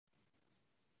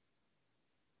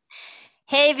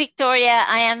Hey, Victoria,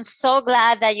 I am so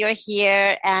glad that you're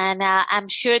here. And I'm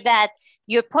sure that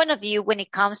your point of view when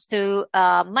it comes to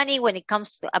money, when it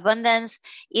comes to abundance,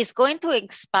 is going to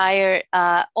inspire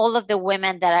all of the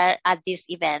women that are at this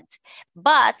event.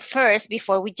 But first,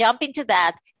 before we jump into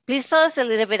that, please tell us a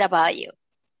little bit about you.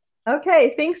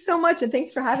 Okay, thanks so much. And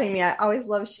thanks for having me. I always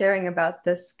love sharing about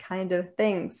this kind of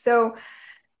thing. So,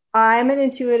 I'm an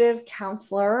intuitive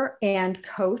counselor and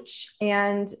coach,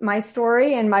 and my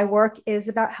story and my work is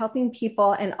about helping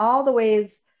people in all the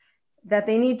ways that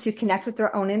they need to connect with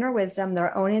their own inner wisdom,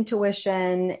 their own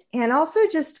intuition, and also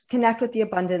just connect with the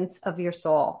abundance of your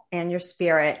soul and your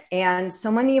spirit. And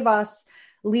so many of us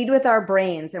lead with our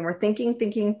brains and we're thinking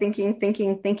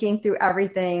through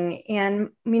everything.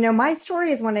 And, my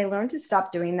story is when I learned to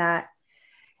stop doing that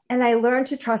and I learned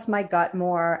to trust my gut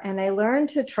more and I learned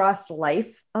to trust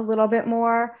life a little bit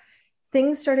more.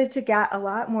 Things started to get a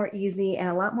lot more easy and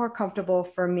a lot more comfortable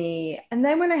for me. And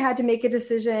then when I had to make a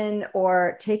decision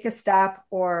or take a step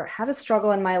or had a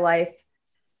struggle in my life,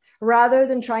 rather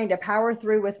than trying to power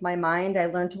through with my mind, I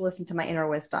learned to listen to my inner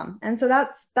wisdom. And so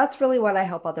that's really what I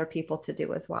help other people to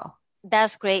do as well.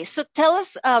 That's great. So tell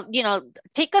us,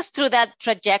 take us through that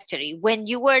trajectory when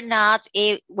you were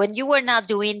when you were not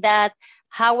doing that.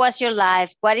 How was your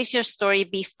life? What is your story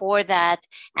before that?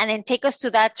 And then take us to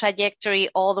that trajectory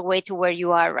all the way to where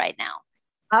you are right now.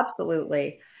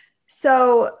 Absolutely.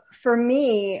 So for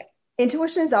me,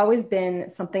 intuition has always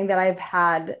been something that I've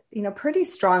had, pretty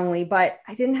strongly, but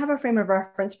I didn't have a frame of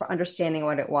reference for understanding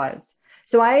what it was.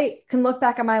 So I can look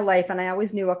back at my life and I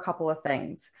always knew a couple of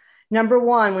things. Number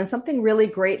one, when something really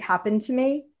great happened to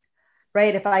me,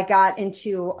 right? If I got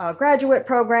into a graduate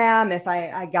program, if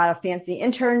I got a fancy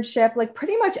internship, like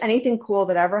pretty much anything cool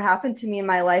that ever happened to me in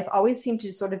my life always seemed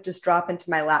to sort of just drop into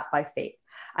my lap by fate.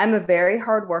 I'm a very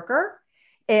hard worker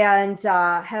and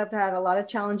have had a lot of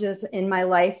challenges in my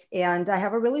life. And I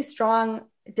have a really strong,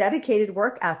 dedicated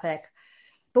work ethic.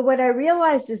 But what I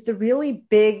realized is the really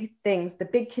big things, the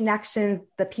big connections,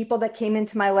 the people that came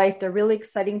into my life, the really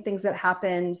exciting things that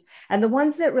happened, and the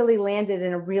ones that really landed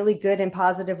in a really good and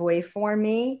positive way for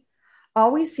me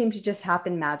always seemed to just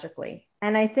happen magically.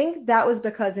 And I think that was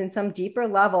because in some deeper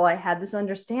level, I had this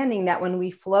understanding that when we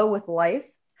flow with life,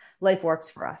 life works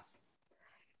for us.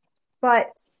 But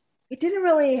I didn't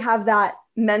really have that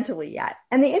mentally yet.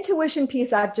 And the intuition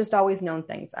piece, I've just always known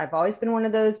things. I've always been one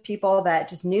of those people that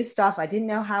just knew stuff. I didn't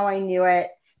know how I knew it.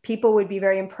 People would be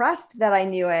very impressed that I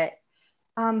knew it.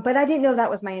 But I didn't know that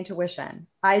was my intuition.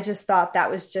 I just thought that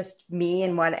was just me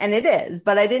and it is,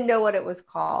 but I didn't know what it was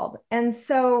called. And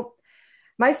so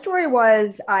my story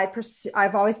was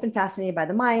I've always been fascinated by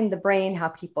the mind, the brain, how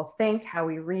people think, how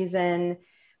we reason,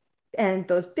 and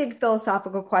those big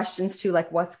philosophical questions too,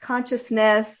 like what's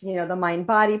consciousness, the mind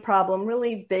body problem,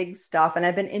 really big stuff. And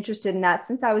I've been interested in that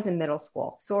since I was in middle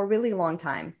school. So a really long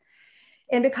time.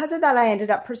 And because of that, I ended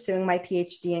up pursuing my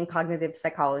PhD in cognitive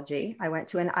psychology. I went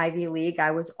to an Ivy League.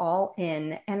 I was all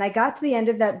in. And I got to the end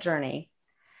of that journey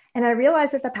and I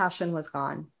realized that the passion was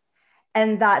gone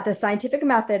and that the scientific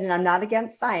method, and I'm not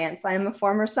against science, I am a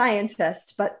former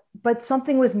scientist, but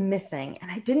something was missing and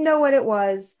I didn't know what it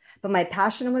was, but my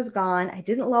passion was gone. I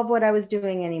didn't love what I was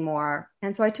doing anymore.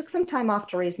 And so I took some time off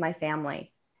to raise my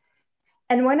family.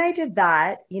 And when I did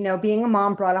that, being a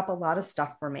mom brought up a lot of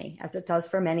stuff for me, as it does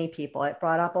for many people. It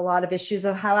brought up a lot of issues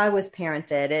of how I was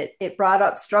parented. It brought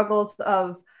up struggles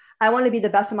of, I want to be the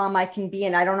best mom I can be,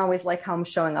 and I don't always like how I'm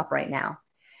showing up right now.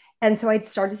 And so I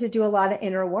started to do a lot of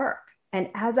inner work. And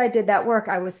as I did that work,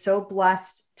 I was so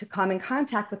blessed to come in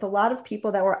contact with a lot of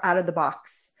people that were out of the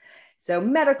box. So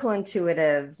medical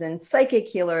intuitives and psychic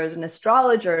healers and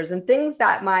astrologers and things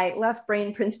that my left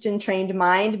brain Princeton trained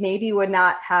mind maybe would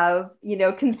not have,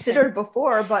 considered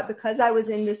before. But because I was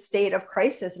in this state of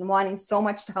crisis and wanting so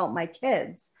much to help my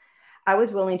kids, I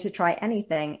was willing to try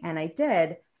anything. And I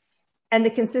did. And the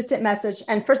consistent message,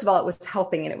 and first of all, it was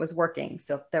helping and it was working.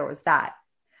 So there was that.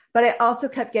 But I also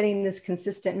kept getting this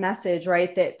consistent message,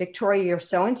 right? That Victoria, you're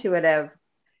so intuitive.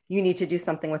 You need to do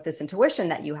something with this intuition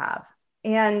that you have.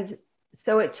 And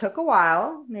so it took a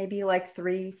while, maybe like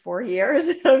 3-4 years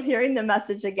of hearing the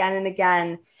message again and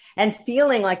again and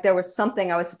feeling like there was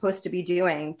something I was supposed to be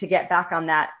doing to get back on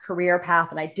that career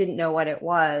path. And I didn't know what it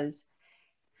was.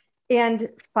 And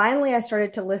finally, I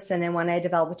started to listen. And when I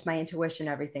developed my intuition,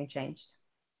 everything changed.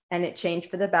 And it changed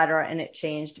for the better. And it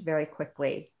changed very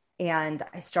quickly. And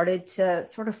I started to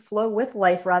sort of flow with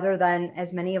life rather than,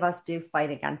 as many of us do,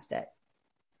 fight against it.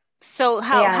 So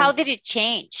how And did it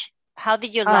change? How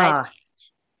did your life uh,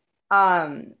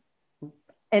 um,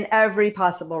 in every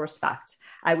possible respect,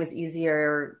 I was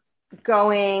easier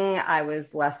going. I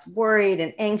was less worried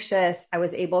and anxious. I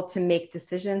was able to make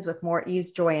decisions with more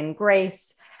ease, joy, and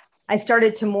grace. I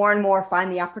started to more and more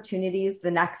find the opportunities,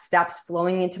 the next steps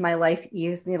flowing into my life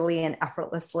easily and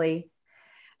effortlessly.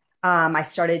 I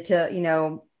started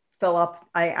to, fill up.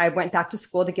 I went back to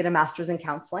school to get a master's in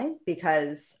counseling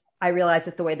because I realized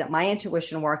that the way that my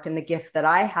intuition worked and the gift that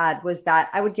I had was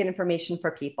that I would get information for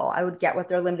people. I would get what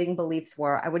their limiting beliefs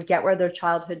were. I would get where their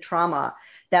childhood trauma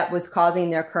that was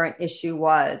causing their current issue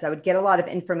was. I would get a lot of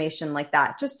information like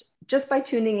that just by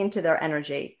tuning into their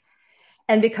energy.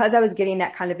 And because I was getting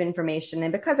that kind of information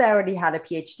and because I already had a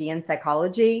PhD in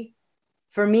psychology,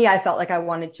 for me, I felt like I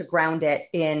wanted to ground it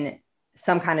in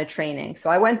some kind of training. So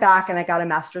I went back and I got a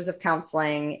master's of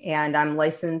counseling, and I'm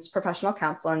licensed professional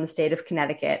counselor in the state of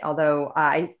Connecticut, although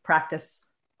I practice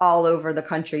all over the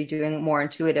country doing more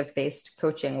intuitive based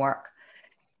coaching work.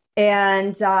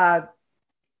 And so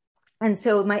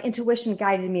my intuition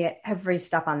guided me at every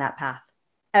step on that path.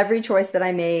 Every choice that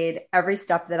I made, every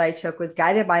step that I took was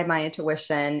guided by my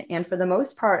intuition. And for the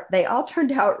most part, they all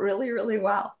turned out really, really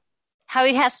well. How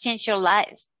it has changed your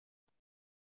life?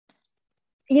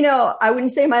 I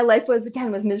wouldn't say my life was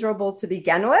miserable to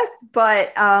begin with,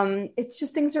 but it's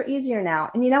just things are easier now.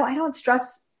 And, I don't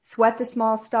sweat the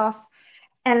small stuff.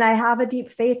 And I have a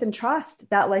deep faith and trust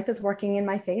that life is working in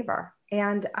my favor.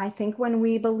 And I think when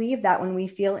we believe that, when we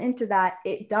feel into that,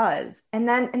 it does. And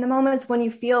then in the moments when you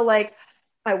feel like,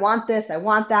 I want this, I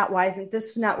want that, why isn't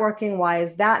this not working? Why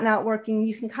is that not working?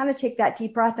 You can kind of take that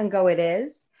deep breath and go, it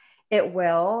is. It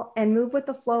will, and move with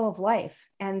the flow of life.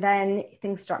 And then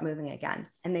things start moving again,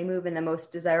 and they move in the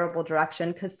most desirable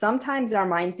direction, because sometimes our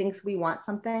mind thinks we want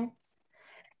something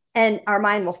and our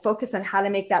mind will focus on how to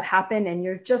make that happen. And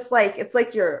you're just like, it's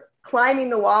like you're climbing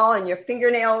the wall and your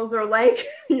fingernails are like,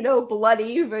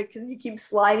 bloody because you keep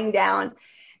sliding down.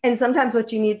 And sometimes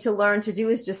what you need to learn to do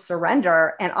is just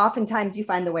surrender. And oftentimes you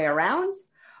find the way around,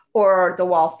 or the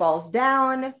wall falls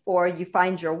down, or you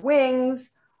find your wings,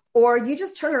 or you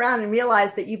just turn around and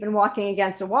realize that you've been walking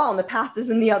against a wall and the path is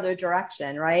in the other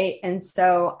direction, right? And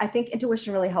so I think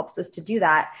intuition really helps us to do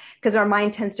that, because our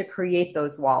mind tends to create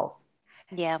those walls.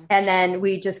 Yeah. And then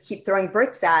we just keep throwing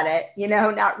bricks at it,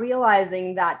 not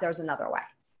realizing that there's another way.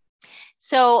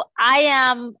 So I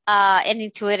am an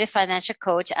intuitive financial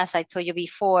coach, as I told you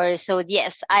before. So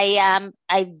yes, I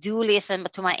do listen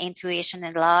to my intuition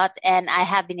a lot, and I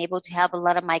have been able to help a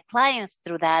lot of my clients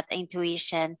through that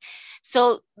intuition.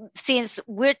 So since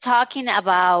we're talking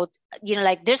about,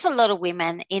 there's a lot of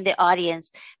women in the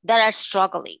audience that are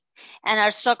struggling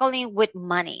with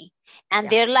money. And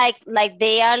they're like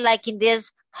they are like in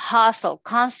this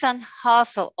constant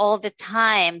hustle all the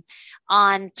time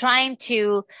on trying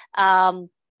to,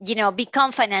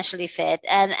 become financially fit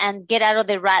and get out of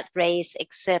the rat race,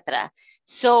 etc.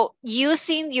 So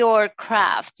using your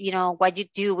craft, what you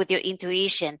do with your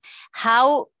intuition,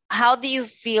 how do you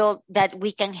feel that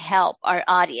we can help our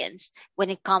audience when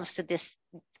it comes to this,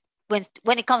 when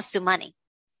it comes to money?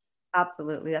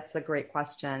 Absolutely. That's a great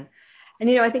question. And,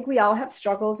 I think we all have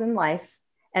struggles in life,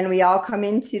 and we all come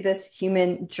into this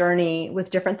human journey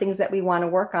with different things that we want to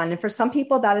work on. And for some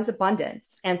people, that is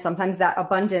abundance. And sometimes that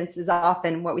abundance is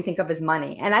often what we think of as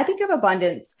money. And I think of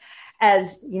abundance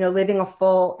as, living a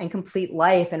full and complete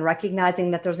life, and recognizing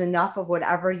that there's enough of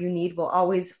whatever you need will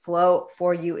always flow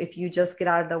for you if you just get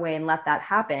out of the way and let that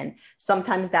happen.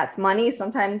 Sometimes that's money.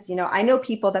 Sometimes, I know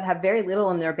people that have very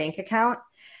little in their bank account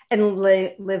and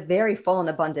live very full and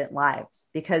abundant lives,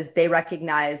 because they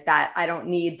recognize that I don't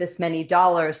need this many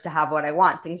dollars to have what I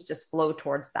want. Things just flow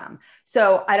towards them.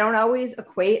 So I don't always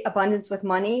equate abundance with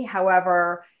money.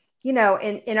 However,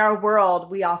 in our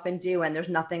world, we often do, and there's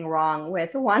nothing wrong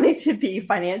with wanting to be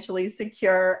financially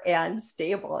secure and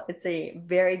stable. It's a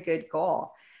very good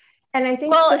goal. And I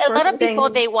think, well, a lot of people,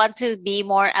 they want to be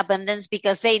more abundance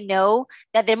because they know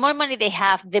that the more money they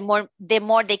have, the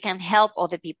more they can help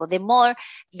other people, the more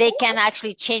they can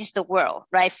actually change the world,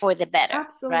 right, for the better.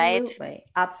 Absolutely. Right?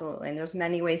 Absolutely. And there's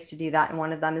many ways to do that. And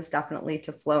one of them is definitely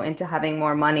to flow into having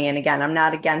more money. And again, I'm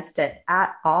not against it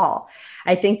at all.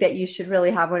 I think that you should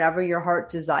really have whatever your heart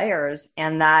desires,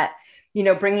 and that,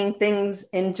 bringing things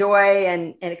in joy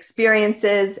and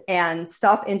experiences and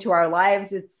stuff into our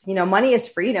lives. It's, money is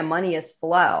freedom. Money is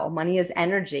flow. Money is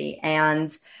energy.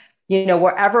 And,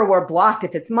 wherever we're blocked,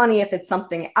 if it's money, if it's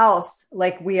something else,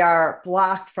 like we are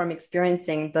blocked from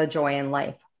experiencing the joy in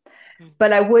life.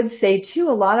 But I would say too,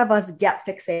 a lot of us get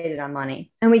fixated on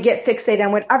money, and we get fixated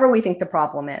on whatever we think the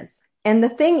problem is. And the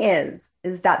thing is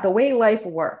that the way life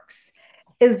works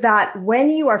is that when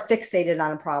you are fixated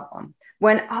on a problem,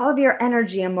 when all of your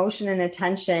energy, emotion, and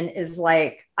attention is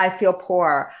like, I feel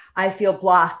poor, I feel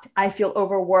blocked, I feel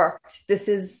overworked. This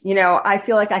is, I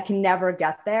feel like I can never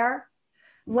get there.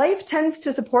 Life tends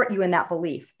to support you in that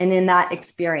belief and in that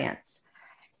experience.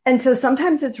 And so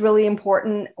sometimes it's really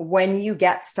important when you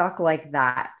get stuck like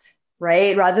that,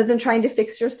 right? Rather than trying to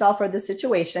fix yourself or the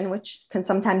situation, which can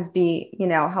sometimes be,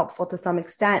 helpful to some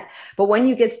extent. But when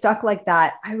you get stuck like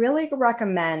that, I really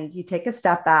recommend you take a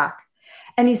step back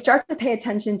and you start to pay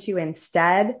attention to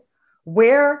instead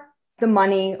where the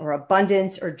money or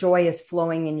abundance or joy is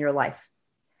flowing in your life.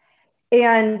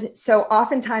 And so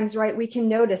oftentimes, right, we can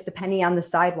notice the penny on the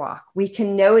sidewalk. We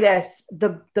can notice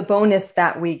the bonus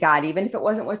that we got, even if it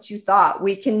wasn't what you thought.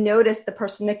 We can notice the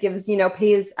person that gives,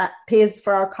 pays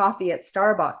for our coffee at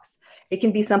Starbucks. It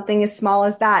can be something as small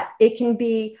as that. It can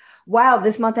be, wow,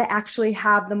 this month I actually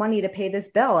have the money to pay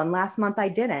this bill, and last month I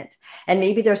didn't. And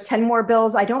maybe there's 10 more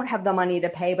bills I don't have the money to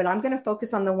pay, but I'm going to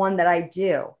focus on the one that I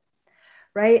do.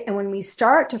 Right. And when we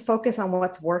start to focus on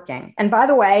what's working, and by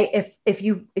the way, if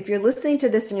you're listening to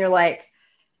this and you're like,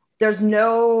 there's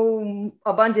no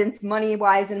abundance money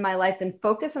wise in my life, then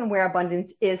focus on where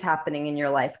abundance is happening in your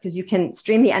life, because you can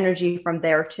stream the energy from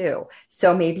there too.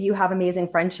 So maybe you have amazing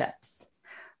friendships,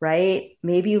 right?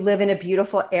 Maybe you live in a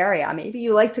beautiful area. Maybe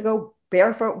you like to go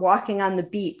barefoot walking on the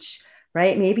beach,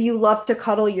 right? Maybe you love to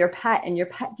cuddle your pet and your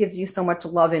pet gives you so much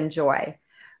love and joy.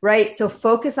 Right. So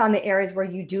focus on the areas where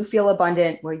you do feel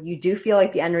abundant, where you do feel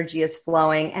like the energy is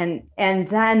flowing, and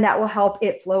then that will help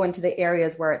it flow into the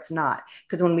areas where it's not.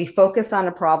 Because when we focus on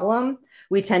a problem,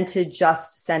 we tend to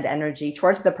just send energy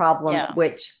towards the problem,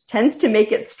 which tends to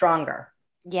make it stronger.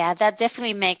 Yeah, that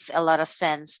definitely makes a lot of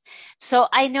sense. So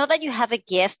I know that you have a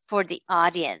gift for the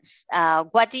audience.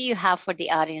 What do you have for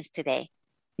the audience today?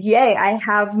 Yay. I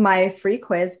have my free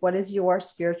quiz. What is your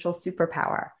spiritual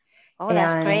superpower? Oh,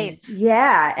 that's great.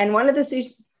 Yeah. And one of the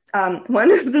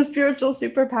spiritual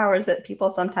superpowers that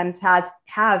people sometimes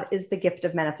have is the gift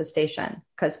of manifestation.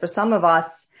 Because for some of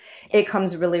us, it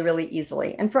comes really, really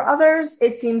easily. And for others,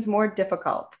 it seems more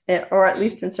difficult, or at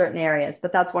least in certain areas.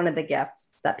 But that's one of the gifts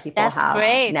that people have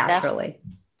naturally.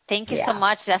 Thank you so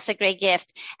much. That's a great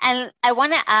gift. And I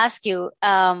want to ask you,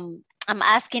 I'm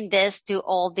asking this to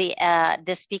all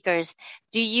the speakers.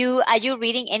 Are you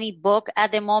reading any book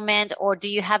at the moment, or do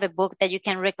you have a book that you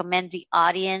can recommend the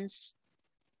audience?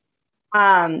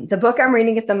 The book I'm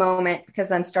reading at the moment,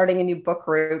 because I'm starting a new book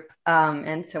group,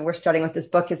 and so we're starting with this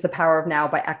book, is The Power of Now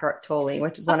by Eckhart Tolle,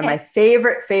 which is one of my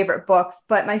favorite books.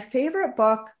 But my favorite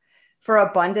book for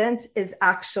abundance is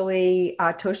actually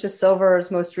Tosha Silver's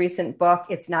most recent book,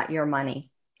 It's Not Your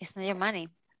Money. It's Not Your Money.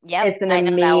 Yep, it's an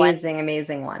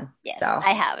amazing one. Yes, so.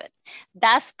 I have it.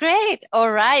 That's great.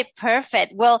 All right.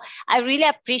 Perfect. Well, I really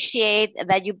appreciate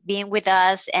that you being with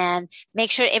us, and make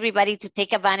sure everybody to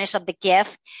take advantage of the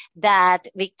gift that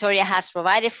Victoria has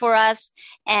provided for us.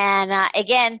 And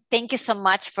again, thank you so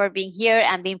much for being here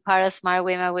and being part of Smart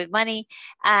Women with Money.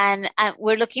 And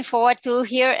we're looking forward to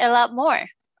hear a lot more.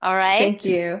 All right. Thank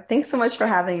you. Thanks so much for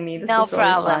having me. This was really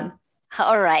fun.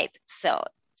 All right. So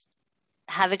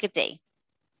have a good day.